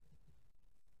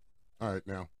All right,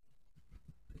 now,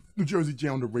 New Jersey J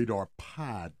on the Radar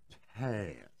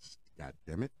podcast. God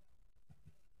damn it.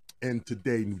 And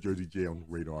today, New Jersey J on the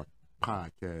Radar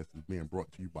podcast is being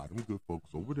brought to you by them good folks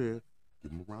over there.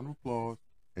 Give them a round of applause.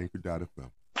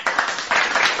 Anchor.fm.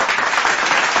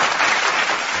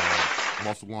 I'm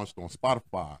also launched on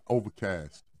Spotify,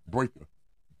 Overcast, Breaker,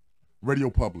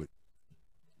 Radio Public,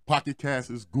 Pocket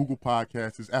Casts, Google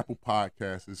Podcasts, Apple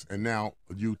Podcasts, and now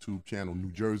a YouTube channel,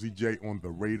 New Jersey J on the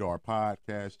Radar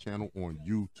podcast channel on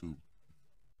YouTube.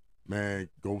 Man,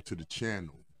 go to the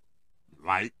channel,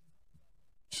 like,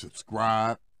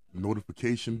 subscribe,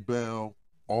 notification bell,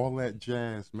 all that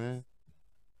jazz, man.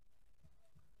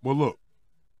 Well, look,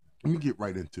 let me get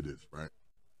right into this, right?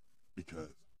 Because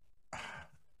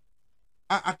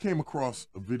I came across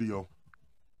a video,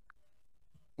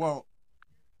 well,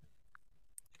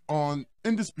 on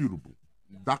Indisputable,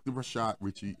 Dr. Rashad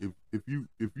Richey. If you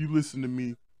listen to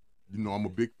me, you know I'm a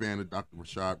big fan of Dr.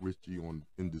 Rashad Richey on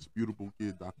Indisputable,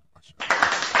 kid, Dr. Rashad.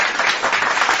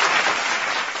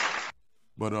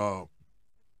 But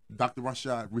Dr.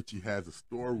 Rashad Richey has a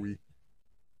story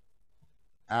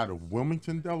out of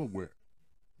Wilmington, Delaware,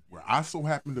 where I so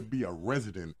happen to be a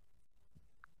resident,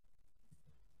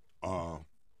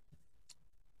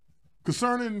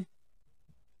 concerning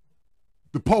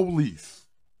the police.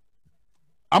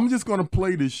 I'm just gonna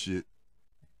play this shit,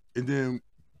 and then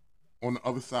on the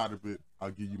other side of it,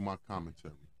 I'll give you my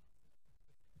commentary.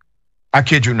 I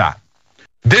kid you not.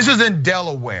 This is in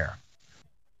Delaware.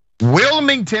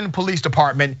 Wilmington Police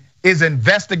Department is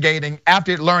investigating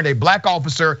after it learned a black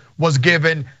officer was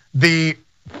given the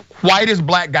whitest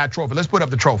black guy trophy. Let's put up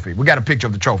the trophy. We got a picture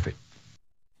of the trophy.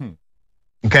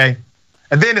 Okay?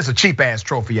 And then it's a cheap ass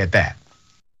trophy at that.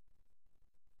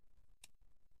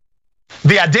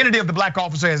 The identity of the black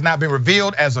officer has not been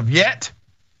revealed as of yet.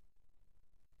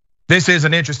 This is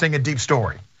an interesting and deep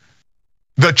story.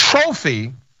 The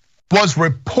trophy was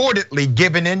reportedly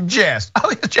given in jest. Oh,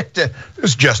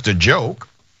 it's just a joke.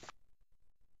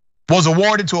 Was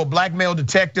awarded to a black male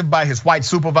detective by his white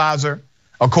supervisor,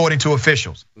 according to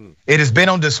officials. It has been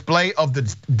on display of the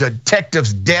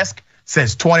detective's desk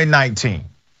since 2019.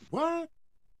 What?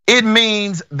 It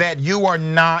means that you are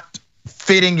not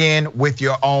fitting in with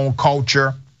your own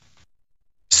culture,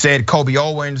 said Kobe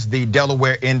Owens, the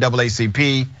Delaware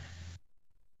NAACP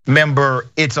member.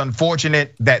 It's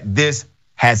unfortunate that this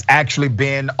has actually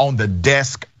been on the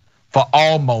desk for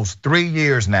almost 3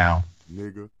 years now.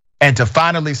 Nigga. And to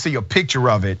finally see a picture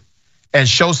of it and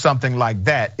show something like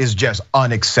that is just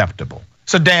unacceptable.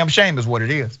 It's a damn shame is what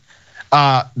it is.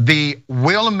 The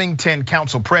Wilmington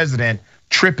Council President,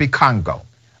 Trippy Congo.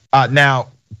 Now,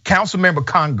 Councilmember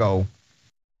Congo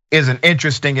is an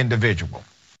interesting individual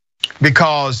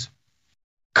because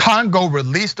Congo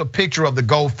released a picture of the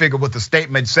gold figure with a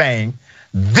statement saying,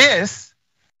 "This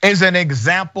is an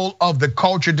example of the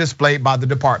culture displayed by the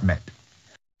department.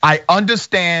 I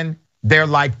understand they're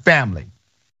like family,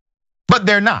 but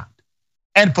they're not.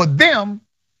 And for them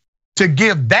to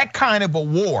give that kind of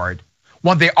award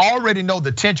when they already know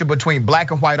the tension between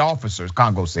black and white officers,"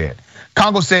 Congo said.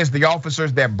 Congo says the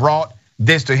officers that brought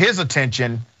this to his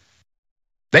attention,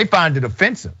 they find it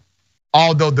offensive,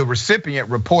 although the recipient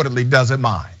reportedly doesn't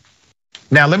mind.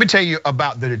 Now, let me tell you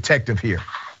about the detective here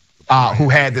who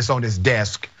had this on his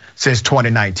desk since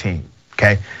 2019,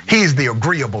 okay? He's the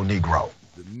agreeable Negro.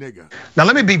 The nigga. Now,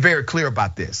 let me be very clear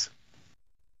about this.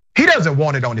 He doesn't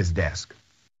want it on his desk,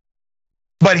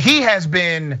 but he has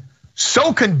been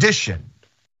so conditioned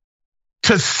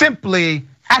to simply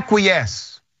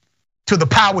acquiesce to the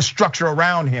power structure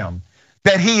around him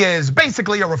that he is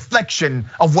basically a reflection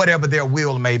of whatever their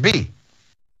will may be.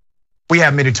 We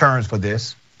have many terms for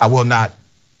this. I will not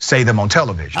say them on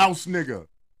television. House nigga.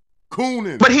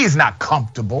 Coonin'. But he's not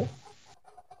comfortable.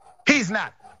 He's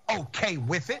not okay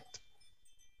with it.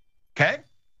 Okay?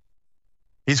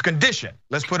 He's conditioned.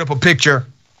 Let's put up a picture.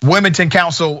 Wilmington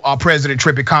Council President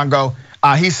Trippy Congo.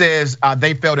 He says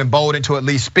they felt emboldened to at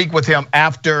least speak with him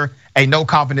after a no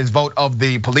confidence vote of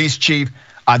the police chief.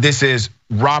 This is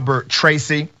Robert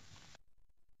Tracy,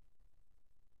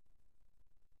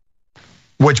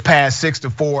 which passed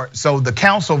 6-4. So the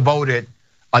council voted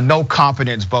a no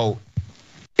confidence vote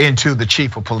into the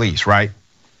chief of police, right?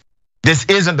 This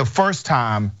isn't the first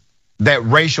time that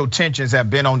racial tensions have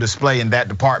been on display in that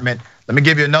department. Let me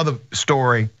give you another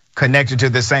story connected to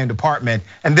the same department,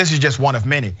 and this is just one of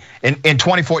many. In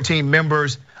 2014,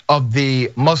 members of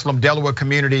the Muslim Delaware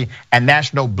Community and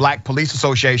National Black Police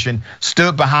Association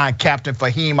stood behind Captain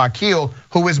Fahim Akil,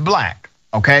 who is black,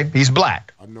 okay? He's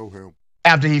black. I know him.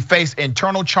 After he faced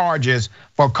internal charges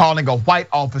for calling a white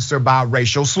officer by a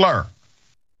racial slur,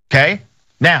 okay?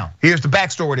 Now, here's the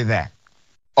backstory to that.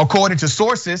 According to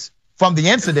sources from the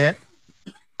incident,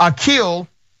 Akil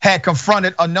had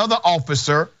confronted another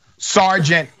officer,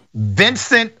 Sergeant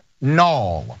Vincent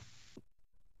Nall,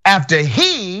 after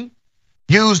he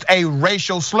used a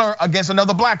racial slur against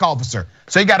another black officer.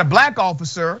 So you got a black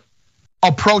officer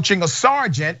approaching a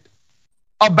sergeant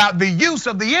about the use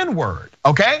of the N-word,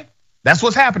 okay? That's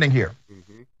what's happening here.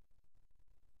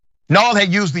 Nall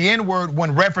had used the N-word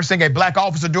when referencing a black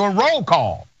officer during roll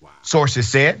call, sources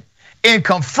said. In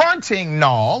confronting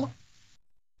Nall,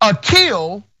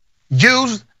 Akil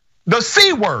used the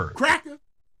C word. Cracker.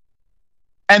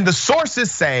 And the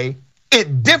sources say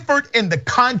it differed in the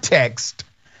context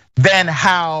than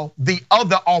how the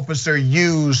other officer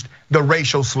used the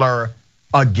racial slur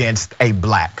against a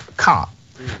black cop.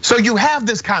 So you have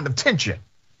this kind of tension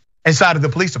inside of the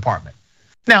police department.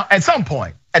 Now, at some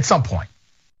point,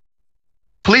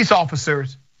 police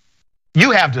officers,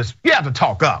 you have to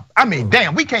talk up. I mean,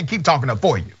 damn, we can't keep talking up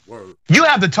for you. You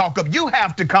have to talk up. You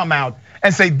have to come out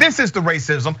and say, this is the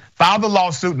racism, file the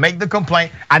lawsuit, make the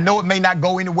complaint. I know it may not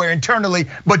go anywhere internally,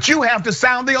 but you have to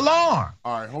sound the alarm.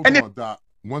 All right, hold on, Doc.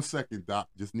 1 second, Doc.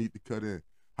 Just need to cut in.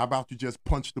 How about you just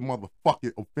punch the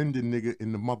motherfucking offended nigga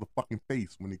in the motherfucking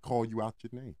face when they call you out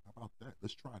your name? How about that?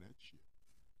 Let's try that shit.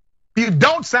 You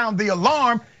don't sound the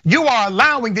alarm. You are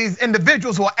allowing these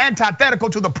individuals who are antithetical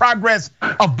to the progress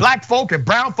of black folk and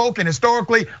brown folk and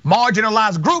historically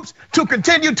marginalized groups to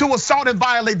continue to assault and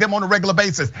violate them on a regular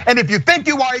basis. And if you think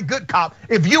you are a good cop,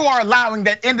 if you are allowing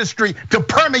that industry to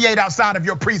permeate outside of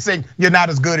your precinct, you're not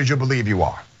as good as you believe you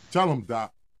are. Tell them,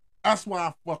 Doc. That's why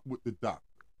I fuck with the doctor.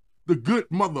 The good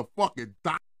motherfucking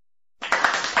doctor.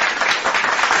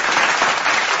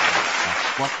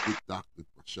 I fuck with Dr.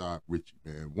 Rashad Richey,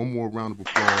 man. One more round of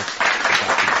applause for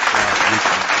Dr. Rashad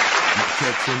Richey. You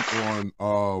can catch him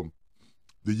on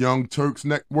the Young Turks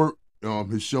Network.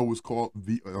 His show is called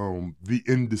The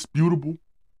Indisputable.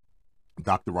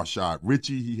 Dr. Rashad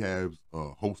Richey, he has a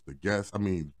host of guests. I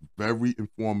mean, very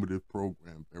informative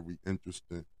program, very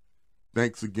interesting.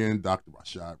 Thanks again, Dr.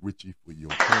 Rashad Richey, for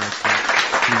your content.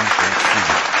 Please don't see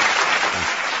it.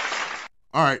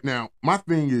 All right, now, my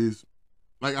thing is,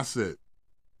 like I said,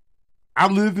 I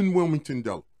live in Wilmington,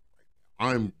 Delaware.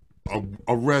 I'm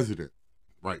a resident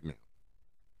right now.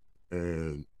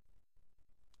 And,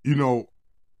 you know,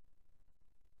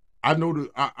 I know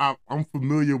that I'm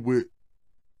familiar with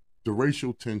the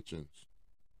racial tensions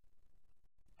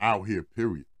out here,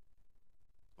 period.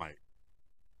 Like,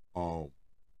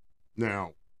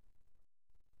 now,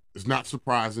 it's not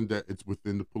surprising that it's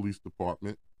within the police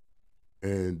department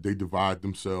and they divide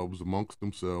themselves amongst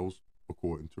themselves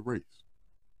according to race.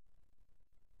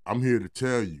 I'm here to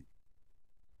tell you,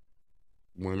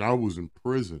 when I was in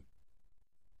prison,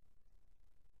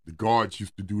 the guards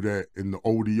used to do that in the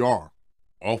ODR,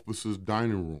 officers'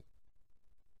 dining room.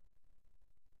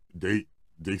 They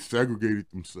segregated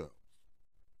themselves.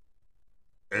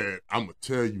 And I'm going to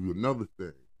tell you another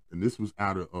thing, and this was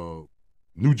out of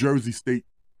New Jersey State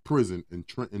Prison in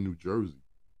Trenton, New Jersey.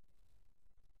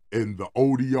 In the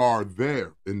ODR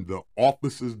there, in the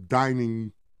officers'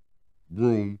 dining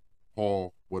room,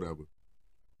 hall, whatever,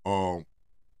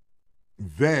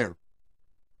 there,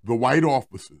 the white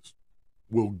officers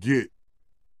will get,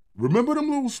 remember them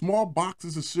little small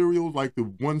boxes of cereal, like the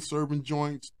one serving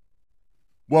joints?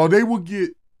 Well, they will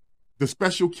get the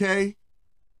Special K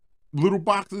little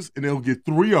boxes, and they'll get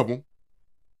 3 of them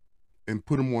and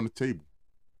put them on the table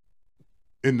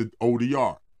in the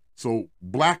ODR. So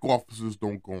black officers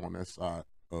don't go on that side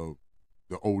of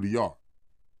the ODR.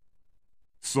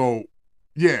 So,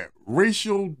 yeah,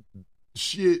 racial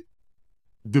shit,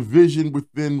 division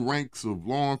within ranks of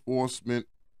law enforcement,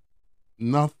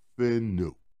 nothing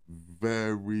new.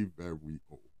 Very, very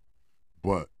old.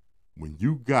 But when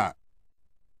you got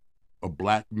a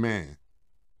black man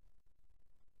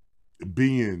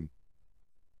being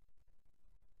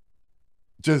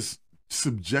just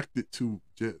subjected to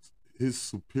just his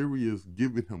superiors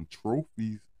giving him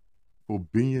trophies for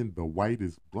being the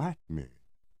whitest black man.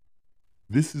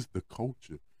 This is the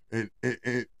culture. And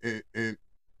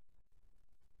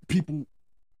people,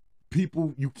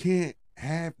 you can't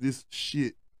have this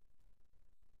shit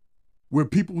where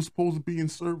people are supposed to be in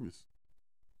service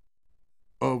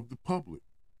of the public.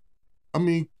 I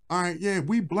mean, all right, yeah,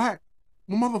 we black.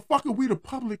 Well, motherfucker, we the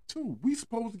public too. We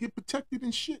supposed to get protected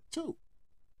and shit too.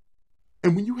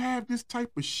 And when you have this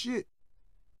type of shit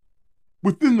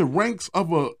within the ranks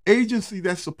of an agency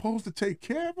that's supposed to take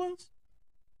care of us,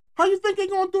 how you think they're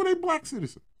gonna do their black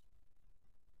citizens?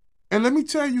 And let me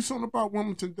tell you something about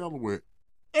Wilmington, Delaware.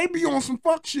 They be on some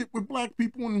fuck shit with black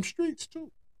people in them streets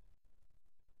too.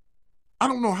 I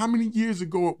don't know how many years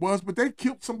ago it was, but they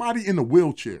killed somebody in a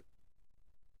wheelchair.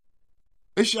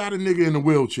 They shot a nigga in a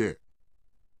wheelchair.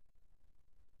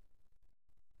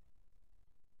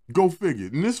 Go figure.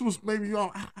 And this was maybe,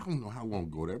 I don't know how long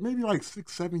ago that, maybe like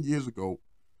 6, 7 years ago.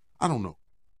 I don't know.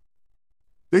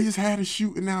 They just had a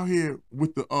shooting out here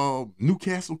with the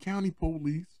Newcastle County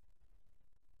police.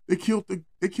 They killed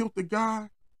the guy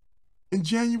in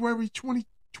January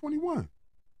 2021.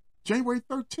 January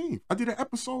 13th. I did an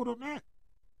episode on that.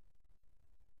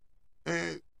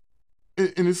 And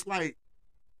it's like,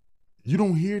 you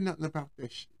don't hear nothing about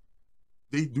that shit.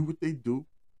 They do what they do,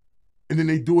 and then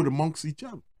they do it amongst each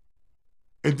other.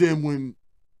 And then when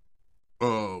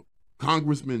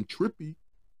Congressman Trippy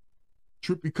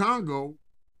Congo,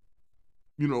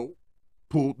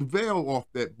 pulled the veil off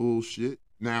that bullshit.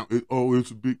 Now,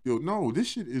 it's a big deal. No, this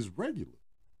shit is regular.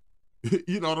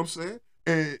 You know what I'm saying?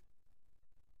 And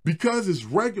because it's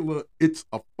regular, it's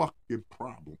a fucking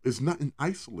problem. It's nothing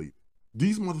isolated.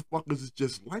 These motherfuckers is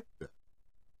just like that.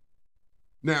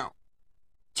 Now,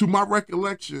 to my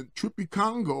recollection, Trippy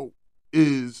Congo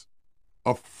is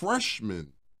a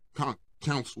freshman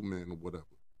councilman or whatever.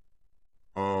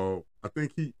 I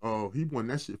think he won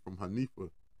that shit from Hanifa.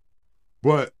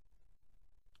 But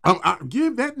I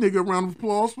give that nigga a round of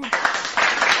applause for. Put them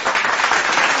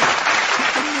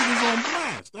niggas on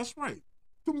blast. That's right.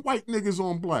 Them white niggas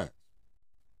on blast.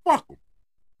 Fuck them.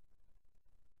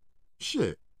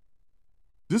 Shit.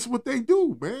 This is what they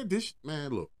do, man.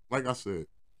 Man, look, like I said,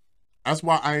 that's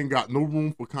why I ain't got no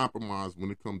room for compromise when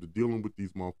it comes to dealing with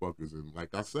these motherfuckers. And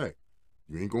like I say,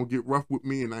 you ain't gonna get rough with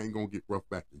me and I ain't gonna get rough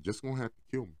back. You're just gonna have to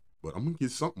kill me. But I'm gonna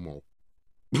get something off.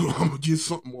 I'm gonna get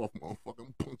something off, motherfucker.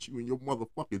 I'm gonna punch you in your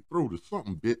motherfucking throat or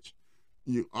something, bitch.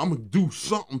 I'm gonna do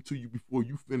something to you before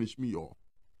you finish me off.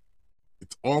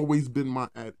 It's always been my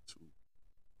attitude.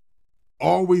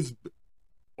 Always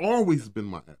been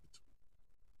my attitude.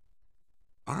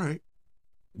 All right.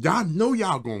 Y'all know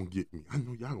y'all gonna get me. I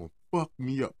know y'all gonna fuck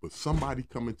me up, but somebody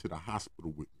coming to the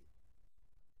hospital with me.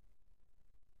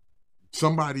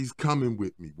 Somebody's coming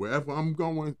with me. Wherever I'm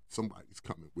going, somebody's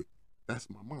coming with me. That's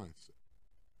my mindset.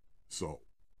 So,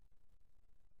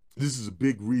 this is a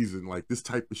big reason, like this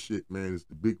type of shit, man, is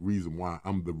the big reason why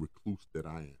I'm the recluse that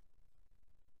I am.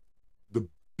 The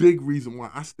big reason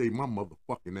why I stay my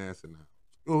motherfucking ass in the house.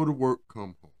 Go to work,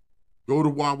 come home. Go to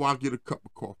Wawa, get a cup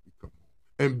of coffee, come home.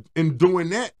 And in doing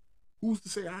that, who's to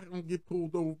say I don't get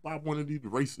pulled over by one of these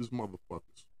racist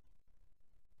motherfuckers?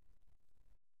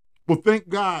 Well, thank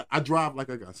God I drive like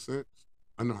I got sense.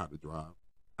 I know how to drive.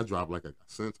 I drive like I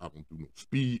got sense. I don't do no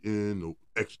speeding, no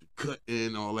extra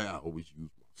cutting, all that. I always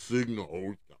use my signal,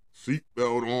 always got my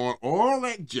seatbelt on, all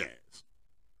that jazz,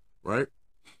 right?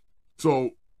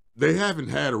 So they haven't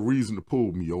had a reason to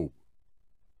pull me over.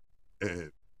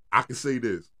 And I can say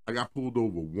this, I got pulled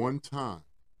over one time.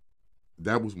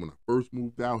 That was when I first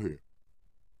moved out here.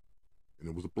 And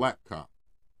it was a black cop.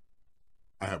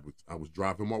 I was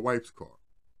driving my wife's car.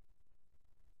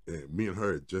 And me and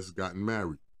her had just gotten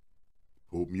married. He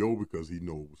pulled me over because he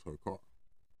knew it was her car.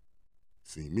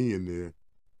 Seen me in there.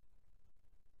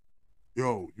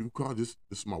 Yo, you car, this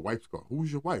is my wife's car.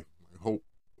 Who's your wife? I'm like,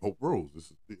 Hope Rose.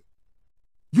 This is it.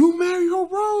 You married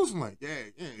Hope Rose? I'm like, yeah.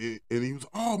 And he was,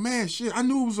 oh man, shit, I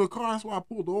knew it was a car, that's why I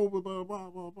pulled over, blah, blah,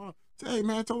 blah, blah. Say, hey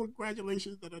man, tell her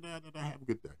congratulations, have a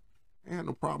good day. I had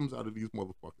no problems out of these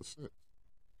motherfuckers since.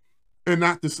 And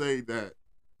not to say that,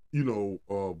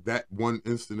 that one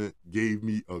incident gave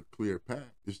me a clear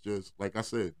path. It's just, like I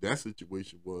said, that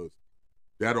situation was,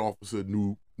 that officer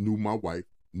knew my wife,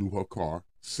 knew her car,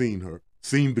 seen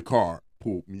the car,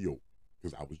 pulled me over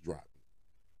because I was driving.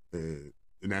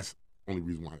 And that's the only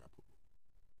reason why I got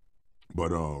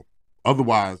pulled over. But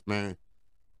otherwise, man,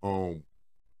 I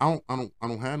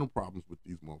don't have no problems with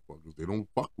these motherfuckers. They don't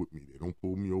fuck with me. They don't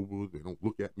pull me over. They don't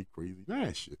look at me crazy.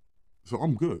 That shit. So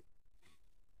I'm good.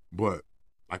 But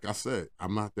like I said,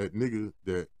 I'm not that nigga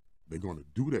that they're gonna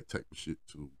do that type of shit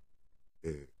to,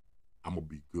 and I'm gonna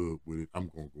be good with it.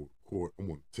 I'm gonna go to court. I'm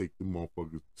gonna take the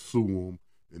motherfuckers, sue them,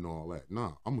 and all that.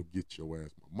 Nah, I'm gonna get your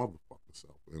ass my motherfucking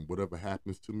self, and whatever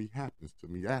happens to me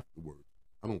afterwards.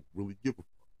 I don't really give a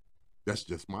fuck. That's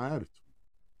just my attitude.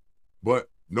 But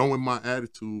knowing my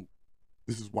attitude,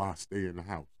 this is why I stay in the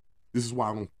house. This is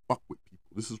why I don't fuck with people.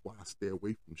 This is why I stay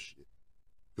away from shit.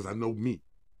 Because I know me.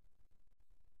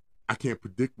 I can't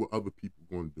predict what other people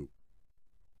are going to do.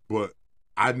 But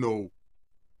I know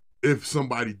if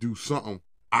somebody do something,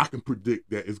 I can predict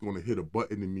that it's going to hit a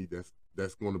button in me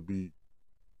that's going to be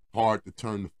hard to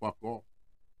turn the fuck off.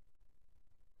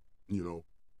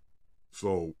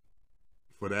 So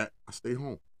for that, I stay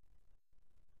home.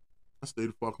 I stay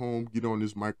the fuck home, get on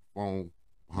this microphone,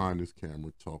 behind this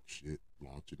camera, talk shit,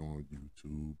 launch it on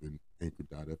YouTube and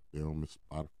Anchor.fm and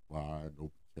Spotify and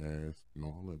Overcast and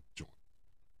all that joint.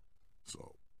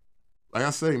 So, like I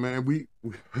say, man, we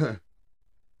like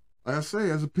I say,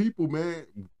 as a people, man,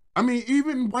 I mean,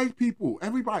 even white people,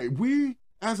 everybody, we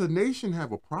as a nation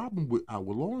have a problem with our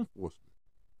law enforcement.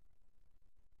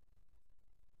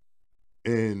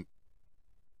 And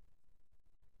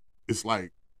it's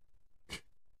like,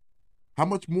 how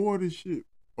much more of this shit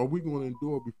are we going to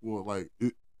endure before, like,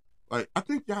 I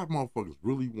think y'all motherfuckers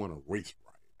really want a race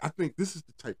riot. I think this is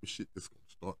the type of shit that's going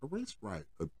to start a race riot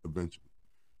eventually.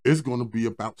 It's going to be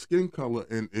about skin color,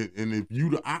 and if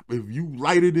you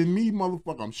lighter than me,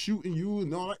 motherfucker, I'm shooting you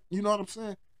and all that. You know what I'm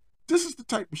saying? This is the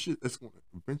type of shit that's going to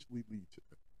eventually lead to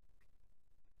that.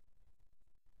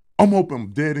 I'm hoping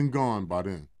I'm dead and gone by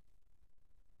then.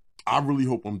 I really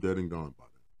hope I'm dead and gone by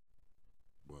then.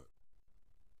 But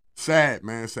sad,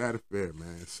 man. Sad affair,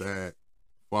 man. Sad,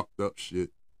 fucked up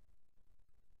shit.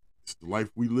 It's the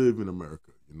life we live in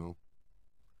America, you know?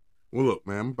 Well, look,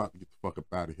 man, I'm about to get the fuck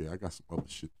up out of here. I got some other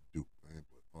shit to do, man.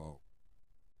 But,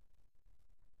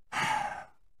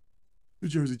 New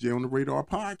Jersey J on the Radar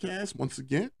podcast, once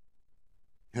again,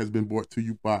 has been brought to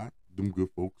you by them good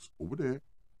folks over there.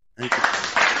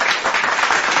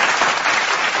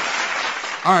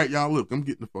 All right, y'all, look, I'm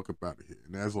getting the fuck up out of here.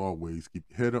 And as always, keep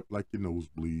your head up like your nose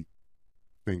bleed.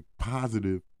 Think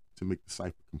positive to make the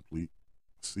cipher complete.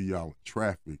 See y'all in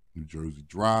traffic, New Jersey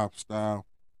Drive style.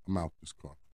 I'm out this car.